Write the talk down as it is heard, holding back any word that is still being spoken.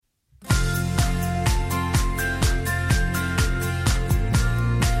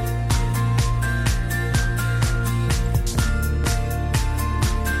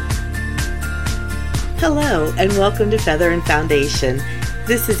Hello, and welcome to Feather and Foundation.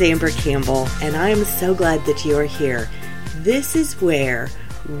 This is Amber Campbell, and I am so glad that you are here. This is where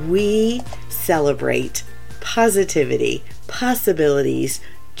we celebrate positivity, possibilities,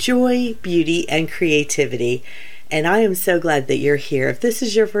 joy, beauty, and creativity. And I am so glad that you're here. If this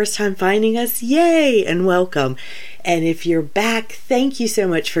is your first time finding us, yay, and welcome. And if you're back, thank you so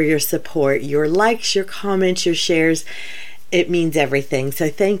much for your support, your likes, your comments, your shares. It means everything. So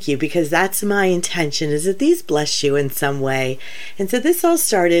thank you, because that's my intention, is that these bless you in some way. And so this all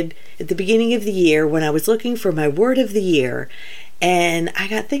started at the beginning of the year when I was looking for my word of the year. And I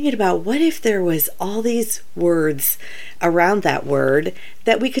got thinking about, what if there was all these words around that word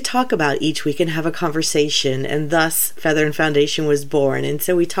that we could talk about each week and have a conversation, and thus Feather and Foundation was born. And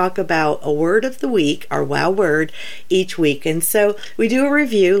so we talk about a word of the week, our wow word, each week. And so we do a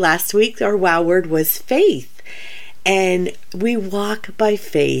review. Last week our wow word was faith. And we walk by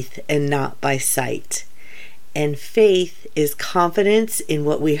faith and not by sight. And faith is confidence in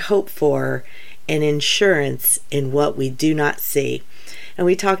what we hope for and insurance in what we do not see. And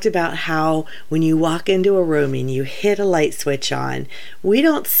we talked about how when you walk into a room and you hit a light switch on, we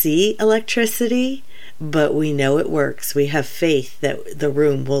don't see electricity, but we know it works. We have faith that the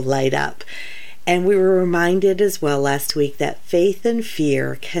room will light up. And we were reminded as well last week that faith and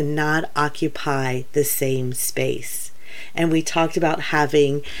fear cannot occupy the same space. And we talked about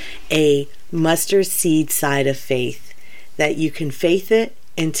having a mustard seed side of faith, that you can faith it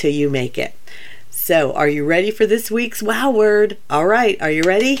until you make it. So, are you ready for this week's wow word? All right, are you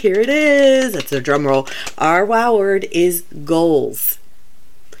ready? Here it is. That's a drum roll. Our wow word is goals.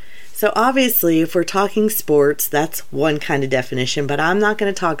 So obviously, if we're talking sports, that's one kind of definition, but I'm not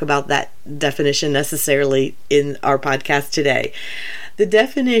going to talk about that definition necessarily in our podcast today. The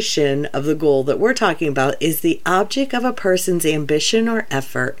definition of the goal that we're talking about is the object of a person's ambition or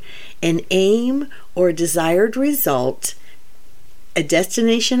effort, an aim or desired result, a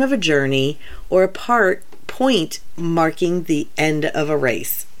destination of a journey, or a point marking the end of a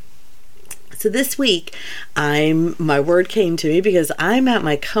race. So this week, my word came to me because I'm at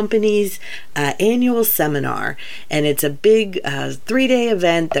my company's annual seminar, and it's a big 3-day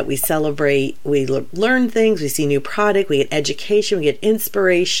event that we celebrate. We learn things, we see new product, we get education, we get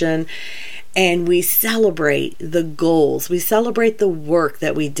inspiration, and we celebrate the goals. We celebrate the work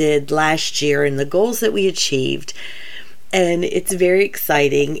that we did last year and the goals that we achieved, and it's very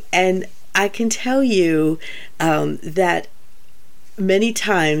exciting. And I can tell you that many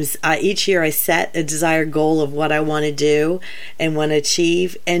times each year I set a desired goal of what I want to do and want to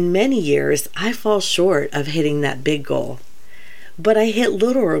achieve, and many years I fall short of hitting that big goal. But I hit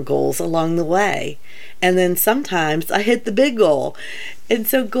littler goals along the way, and then sometimes I hit the big goal. And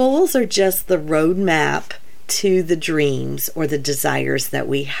so goals are just the roadmap to the dreams or the desires that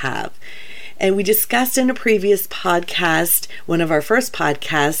we have. And we discussed in a previous podcast, one of our first few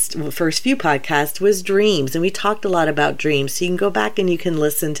podcasts was dreams. And we talked a lot about dreams. So you can go back and you can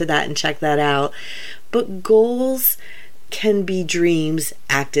listen to that and check that out. But goals can be dreams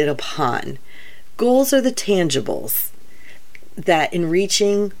acted upon. Goals are the tangibles that, in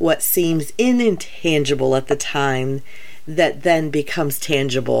reaching what seems intangible at the time, that then becomes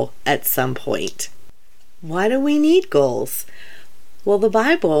tangible at some point. Why do we need goals? Well, the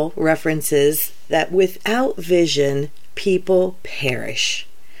Bible references that without vision, people perish.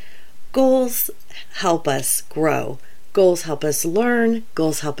 Goals help us grow. Goals help us learn.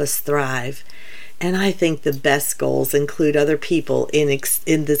 Goals help us thrive. And I think the best goals include other people in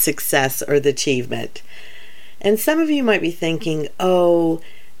the success or the achievement. And some of you might be thinking, oh,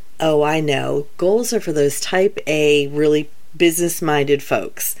 I know. Goals are for those type A, really business-minded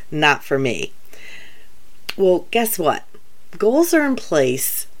folks, not for me. Well, guess what? Goals are in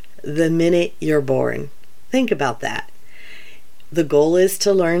place the minute you're born. Think about that. The goal is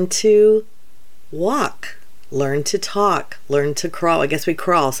to learn to walk, learn to talk, learn to crawl. I guess we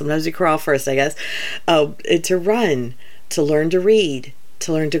crawl. Sometimes we crawl first, I guess. To run, to learn to read,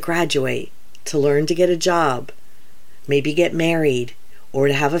 to learn to graduate, to learn to get a job, maybe get married, or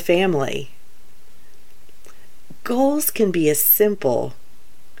to have a family. Goals can be as simple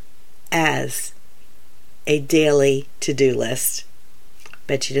as a daily to-do list.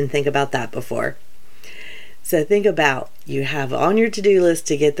 Bet you didn't think about that before. So think about, you have on your to-do list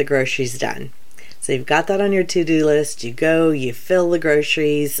to get the groceries done. So you've got that on your to-do list. You go, you fill the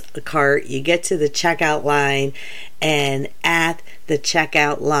groceries cart, you get to the checkout line, and at the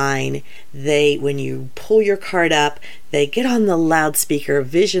checkout line, when you pull your cart up, they get on the loudspeaker.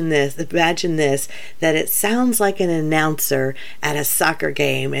 Imagine this, that it sounds like an announcer at a soccer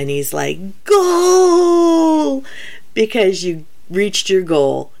game, and he's like, "Goal!" Because you reached your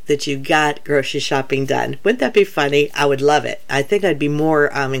goal, that you got grocery shopping done. Wouldn't that be funny? I would love it. I think I'd be more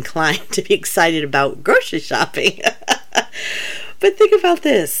inclined to be excited about grocery shopping. But think about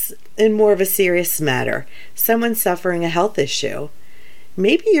this in more of a serious matter. Someone suffering a health issue.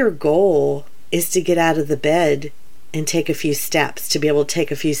 Maybe your goal is to get out of the bed and take a few steps, to be able to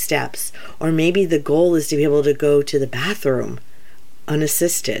take a few steps. Or maybe the goal is to be able to go to the bathroom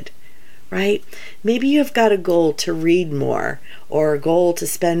unassisted, right? Maybe you've got a goal to read more, or a goal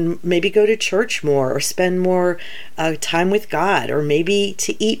to maybe go to church more, or spend more time with God, or maybe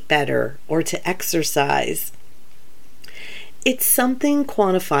to eat better, or to exercise. It's something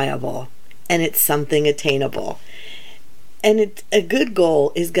quantifiable, and it's something attainable. And a good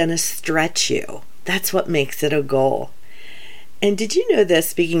goal is going to stretch you. That's what makes it a goal. And did you know this,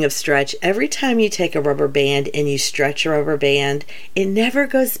 speaking of stretch, every time you take a rubber band and you stretch a rubber band, it never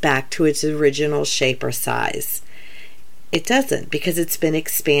goes back to its original shape or size. It doesn't, because it's been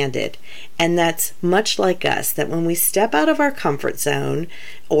expanded. And that's much like us, that when we step out of our comfort zone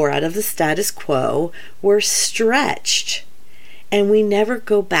or out of the status quo, we're stretched. And we never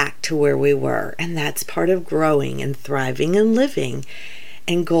go back to where we were. And that's part of growing and thriving and living.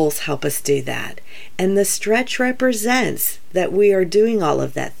 And goals help us do that. And the stretch represents that we are doing all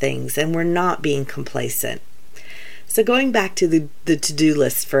of that things and we're not being complacent. So going back to the to-do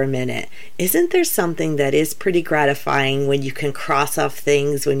list for a minute, isn't there something that is pretty gratifying when you can cross off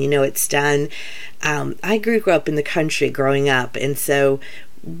things, when you know it's done? I grew up in the country growing up, and so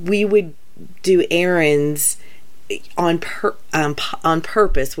we would do errands on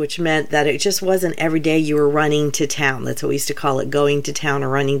purpose, which meant that it just wasn't every day you were running to town. That's what we used to call it, going to town or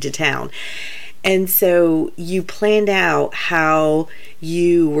running to town. And so you planned out how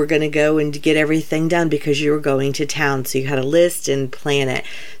you were going to go and get everything done because you were going to town. So you had a list and plan it.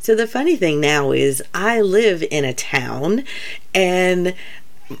 So the funny thing now is I live in a town, and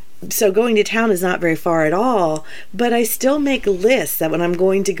so going to town is not very far at all, but I still make lists that when I'm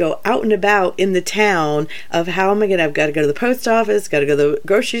going to go out and about in the town of how am I going to, I've got to go to the post office, got to go to the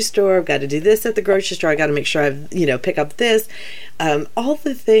grocery store, I've got to do this at the grocery store, I got to make sure I've, pick up this, all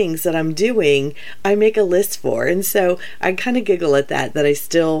the things that I'm doing, I make a list for. And so I kind of giggle at that I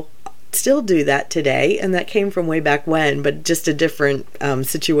still do that today, and that came from way back when, but just a different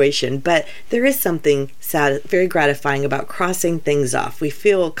situation. But there is something sad, very gratifying about crossing things off. We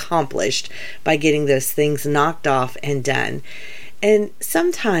feel accomplished by getting those things knocked off and done. And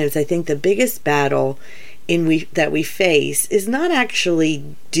sometimes I think the biggest battle that we face is not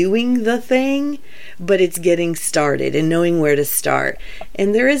actually doing the thing, but it's getting started and knowing where to start.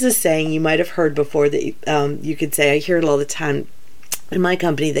 And there is a saying you might have heard before that you could say, I hear it all the time in my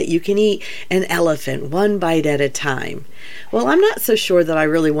company, that you can eat an elephant one bite at a time. Well, I'm not so sure that I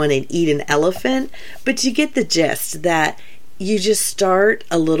really want to eat an elephant, but you get the gist that you just start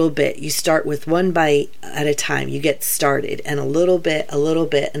a little bit. You start with one bite at a time. You get started, and a little bit, and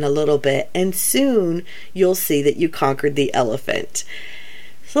a little bit, and soon you'll see that you conquered the elephant.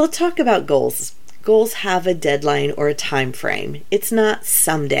 So let's talk about goals. Goals have a deadline or a time frame. It's not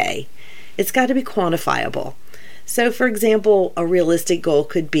someday. It's got to be quantifiable. So, for example, a realistic goal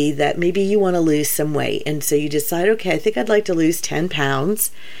could be that maybe you want to lose some weight. And so you decide, okay, I think I'd like to lose 10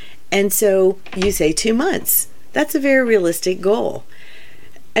 pounds. And so you say 2 months. That's a very realistic goal.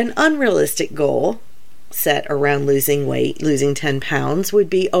 An unrealistic goal set around losing weight, losing 10 pounds, would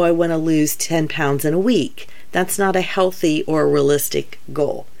be, I want to lose 10 pounds in a week. That's not a healthy or a realistic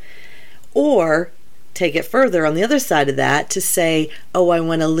goal. Or take it further on the other side of that to say, I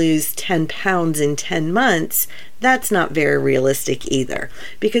want to lose 10 pounds in 10 months. That's not very realistic either,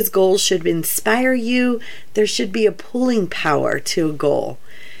 because goals should inspire you. There should be a pulling power to a goal.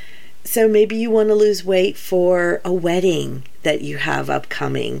 So maybe you want to lose weight for a wedding that you have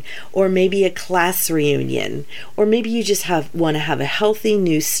upcoming, or maybe a class reunion, or maybe you just want to have a healthy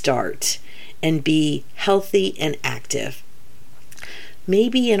new start and be healthy and active.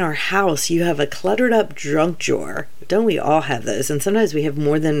 Maybe in our house you have a cluttered up junk drawer. Don't we all have those? And sometimes we have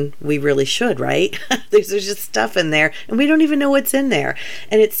more than we really should, right? There's just stuff in there and we don't even know what's in there.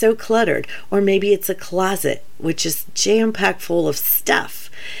 And it's so cluttered. Or maybe it's a closet which is jam-packed full of stuff.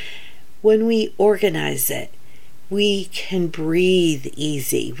 When we organize it, we can breathe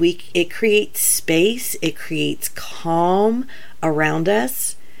easy. It creates space. It creates calm around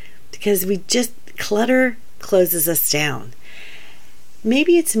us, because clutter closes us down.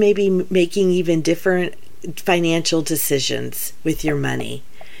 Maybe it's making even different financial decisions with your money.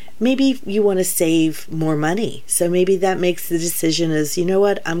 Maybe you want to save more money. So maybe that makes the decision as, you know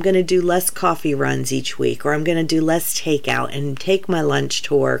what, I'm going to do less coffee runs each week, or I'm going to do less takeout and take my lunch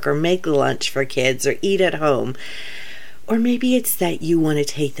to work, or make lunch for kids, or eat at home. Or maybe it's that you want to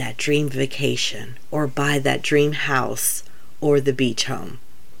take that dream vacation or buy that dream house or the beach home.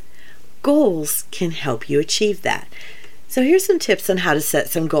 Goals can help you achieve that. So here's some tips on how to set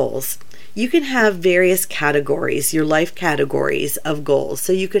some goals. You can have various categories, your life categories of goals.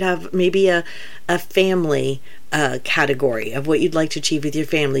 So you could have maybe a family category of what you'd like to achieve with your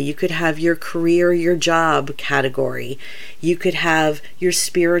family. You could have your career, your job category. You could have your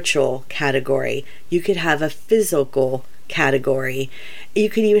spiritual category. You could have a physical category. You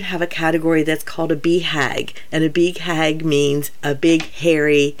could even have a category that's called a BHAG. And a BHAG means a big,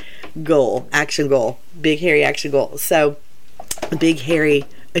 hairy goal, action goal, big, hairy action goal. So a big, hairy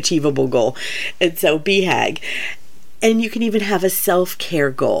achievable goal. And so BHAG. And you can even have a self-care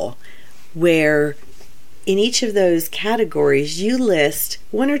goal where in each of those categories you list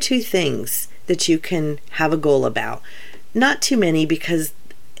one or two things that you can have a goal about. Not too many because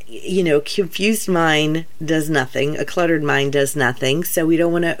confused mind does nothing. A cluttered mind does nothing. So we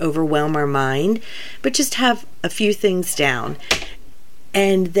don't want to overwhelm our mind, but just have a few things down.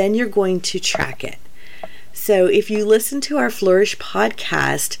 And then you're going to track it. So if you listen to our Flourish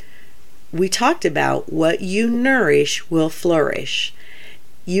podcast, we talked about what you nourish will flourish.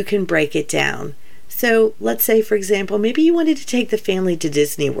 You can break it down. So let's say, for example, maybe you wanted to take the family to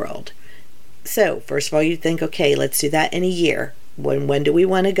Disney World. So first of all, you think, okay, let's do that in a year. When do we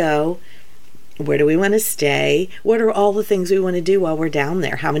want to go? Where do we want to stay? What are all the things we want to do while we're down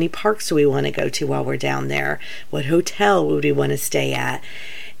there? How many parks do we want to go to while we're down there? What hotel would we want to stay at?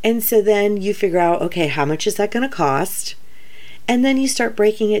 And so then you figure out, okay, how much is that going to cost? And then you start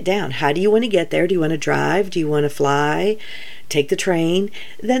breaking it down. How do you want to get there? Do you want to drive? Do you want to fly? Take the train?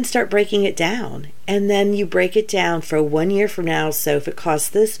 Then start breaking it down. And then you break it down for 1 year from now. So if it costs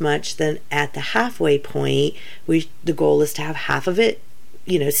this much, then at the halfway point, the goal is to have half of it,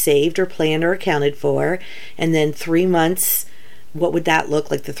 saved or planned or accounted for. And then 3 months, what would that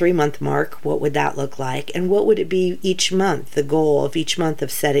look like? The 3-month mark, what would that look like? And what would it be each month, the goal of each month of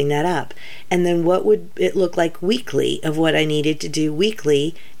setting that up? And then what would it look like weekly of what I needed to do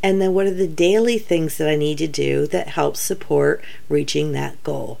weekly? And then what are the daily things that I need to do that help support reaching that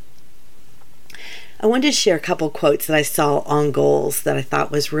goal? I wanted to share a couple quotes that I saw on goals that I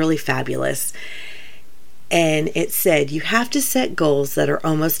thought was really fabulous. And it said, you have to set goals that are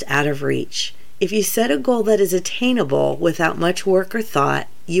almost out of reach. If you set a goal that is attainable without much work or thought,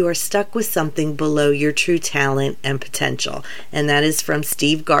 you are stuck with something below your true talent and potential. And that is from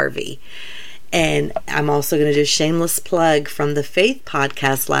Steve Garvey. And I'm also going to do a shameless plug from the Faith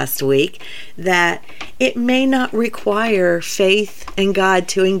podcast last week that it may not require faith and God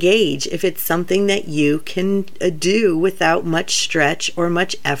to engage if it's something that you can do without much stretch or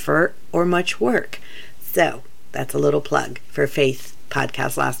much effort or much work. So that's a little plug for Faith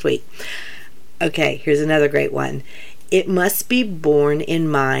podcast last week. Okay, here's another great one. It must be borne in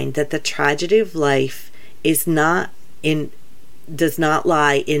mind that the tragedy of life does not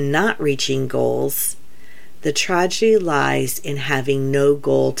lie in not reaching goals. The tragedy lies in having no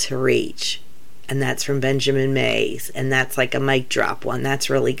goal to reach. And that's from Benjamin Mays. And that's like a mic drop one. That's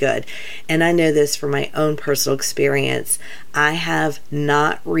really good. And I know this from my own personal experience. I have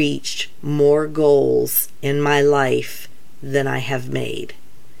not reached more goals in my life than I have made.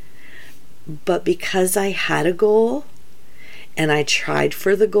 But because I had a goal and I tried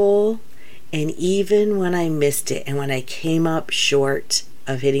for the goal, and even when I missed it and when I came up short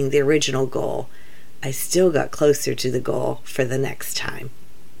of hitting the original goal, I still got closer to the goal for the next time.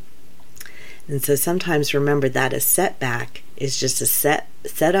 And so sometimes remember that a setback is just a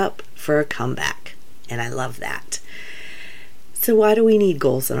set up for a comeback. And I love that. So why do we need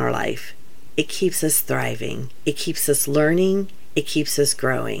goals in our life? It keeps us thriving. It keeps us learning. It keeps us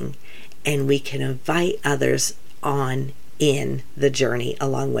growing. And we can invite others on in the journey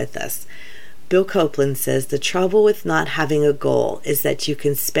along with us. Bill Copeland says the trouble with not having a goal is that you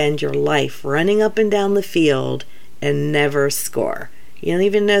can spend your life running up and down the field and never score. You don't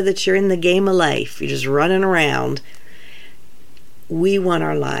even know that you're in the game of life. You're just running around. We want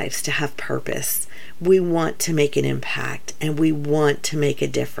our lives to have purpose. We want to make an impact, and we want to make a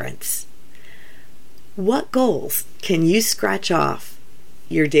difference. What goals can you scratch off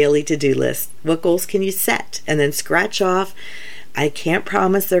your daily to-do list? What goals can you set and then scratch off? I can't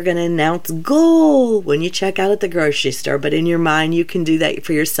promise they're going to announce goal when you check out at the grocery store, but in your mind you can do that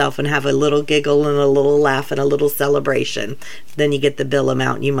for yourself and have a little giggle and a little laugh and a little celebration. Then you get the bill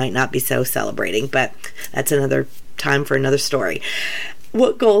amount and you might not be so celebrating, but that's another time for another story.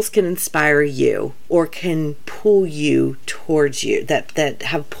 What goals can inspire you or can pull you towards you, that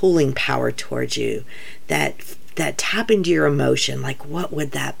have pulling power towards you, that tap into your emotion? Like, what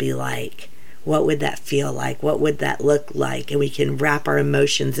would that be like? what would that feel like? What would that look like? And we can wrap our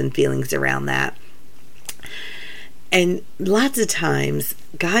emotions and feelings around that. And lots of times,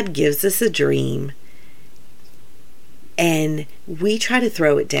 God gives us a dream and we try to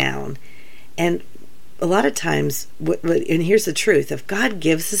throw it down. And a lot of times, and here's the truth, if God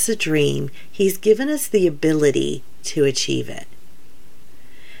gives us a dream, He's given us the ability to achieve it.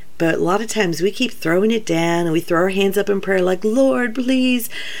 But a lot of times we keep throwing it down and we throw our hands up in prayer like, Lord, please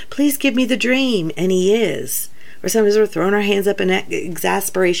give me the dream. And He is. Or sometimes we're throwing our hands up in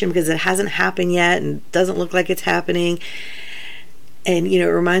exasperation because it hasn't happened yet and doesn't look like it's happening. And, it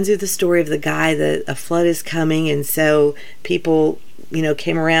reminds me of the story of the guy that a flood is coming. And so people,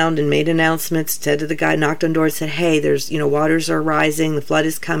 came around and made announcements, said to the guy, knocked on doors, said, hey, there's, waters are rising, the flood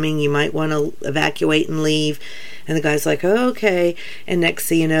is coming, you might want to evacuate and leave. And the guy's like, oh, okay. And next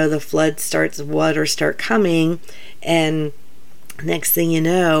thing you know, the waters start coming, and next thing you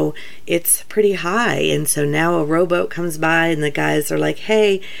know, it's pretty high. And so now a rowboat comes by and the guys are like,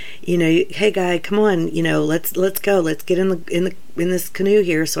 hey guy, come on, let's go. Let's get in this canoe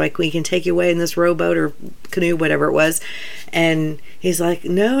here so we can take you away in this rowboat or canoe, whatever it was. And he's like,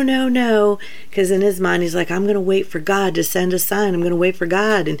 no. Because in his mind, he's like, I'm going to wait for God to send a sign. I'm going to wait for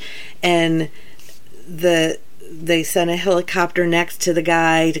God. And they sent a helicopter next to the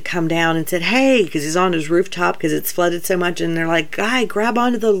guy to come down and said, hey, because he's on his rooftop because it's flooded so much, and they're like, guy, grab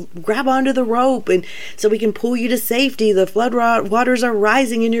onto the rope and so we can pull you to safety. The flood waters are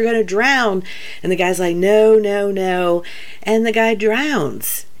rising and you're going to drown. And the guy's like, no. And the guy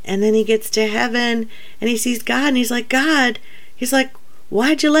drowns. And then he gets to heaven and he sees God and he's like,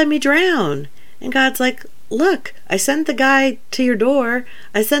 why'd you let me drown? And God's like, look, I sent the guy to your door,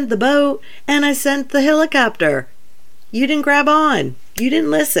 I sent the boat, and I sent the helicopter. You didn't grab on. You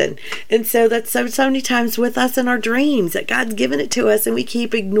didn't listen. And so that's so many times with us in our dreams that God's given it to us and we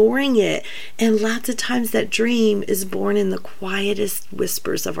keep ignoring it. And lots of times that dream is born in the quietest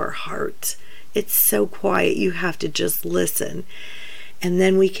whispers of our heart. It's so quiet, you have to just listen. And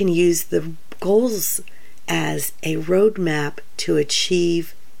then we can use the goals as a roadmap to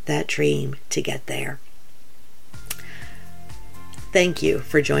achieve that dream, to get there. Thank you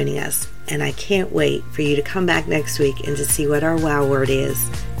for joining us, and I can't wait for you to come back next week and to see what our wow word is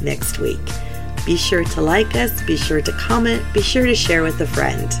next week. Be sure to like us, be sure to comment, be sure to share with a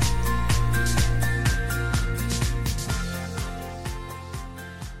friend.